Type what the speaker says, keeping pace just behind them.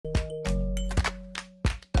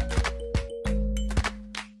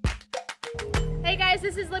Hey guys,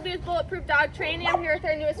 this is Libby with Bulletproof Dog Training. I'm here with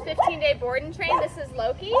our newest 15-day board and train. This is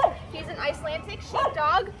Loki. He's an Icelandic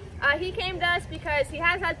sheepdog. He came to us because he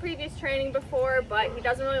has had previous training before, but he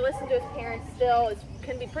doesn't really listen to his parents still. He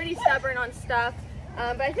can be pretty stubborn on stuff,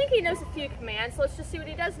 but I think he knows a few commands, so let's just see what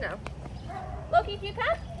he does now. Loki, can you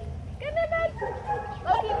come? Good bud.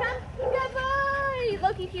 Loki, come. Good boy.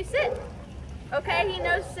 Loki, can you sit? Okay, he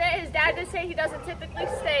knows sit. His dad does say he doesn't typically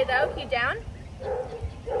stay though. Can you down?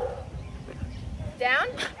 Down?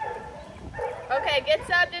 Okay, gets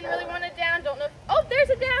up, didn't really want to down, don't know. Oh,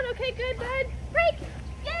 there's a down, okay, good, bud. Break!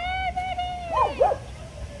 Yeah, baby!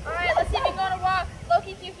 Alright, let's see if you go on a walk.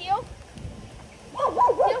 Loki, can you heel?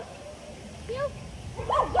 Heel? Heel?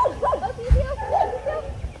 Loki, heel? Heel?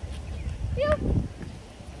 Heel?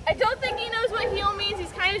 I don't think he knows what heel means,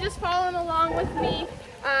 he's kind of just following along with me.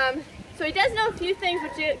 So he does know a few things,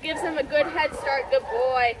 which gives him a good head start, good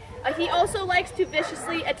boy. He also likes to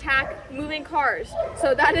viciously attack moving cars.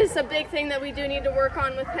 So that is a big thing that we do need to work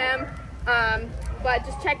on with him. But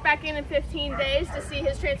just check back in 15 days to see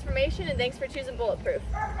his transformation, and thanks for choosing Bulletproof.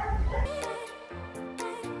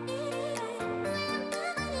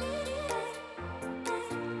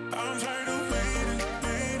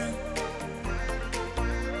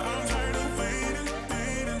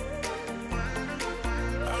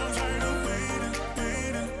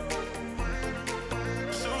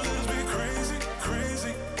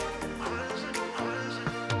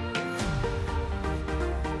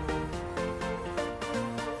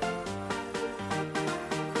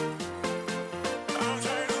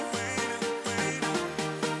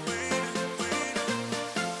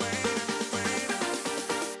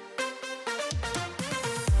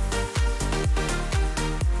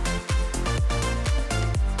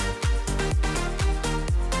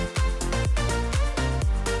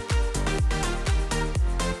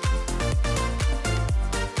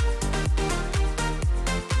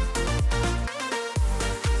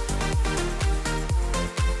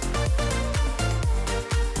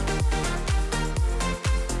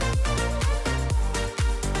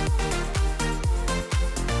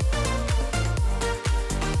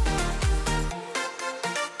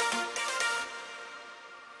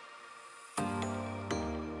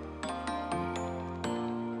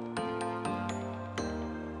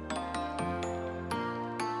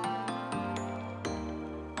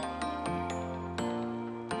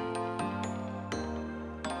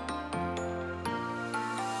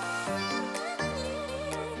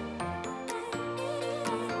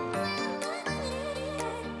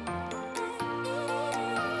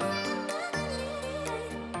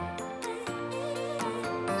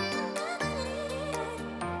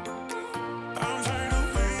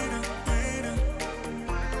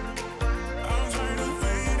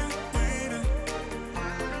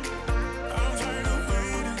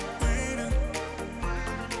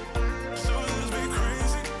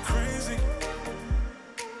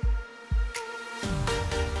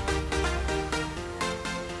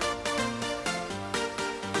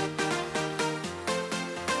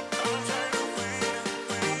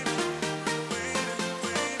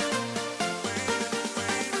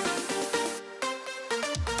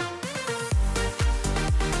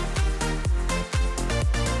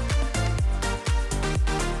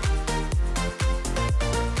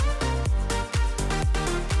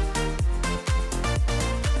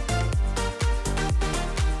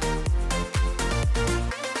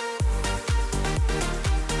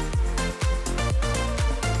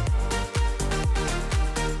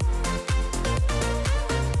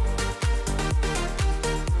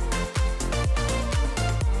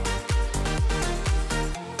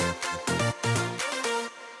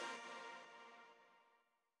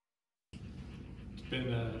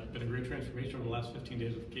 Been a great transformation over the last 15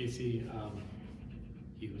 days with Casey.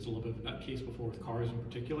 He was a little bit of a nutcase before with cars in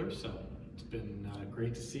particular, so it's been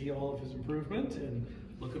great to see all of his improvement, and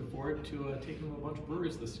looking forward to taking him to a bunch of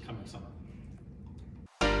breweries this coming summer.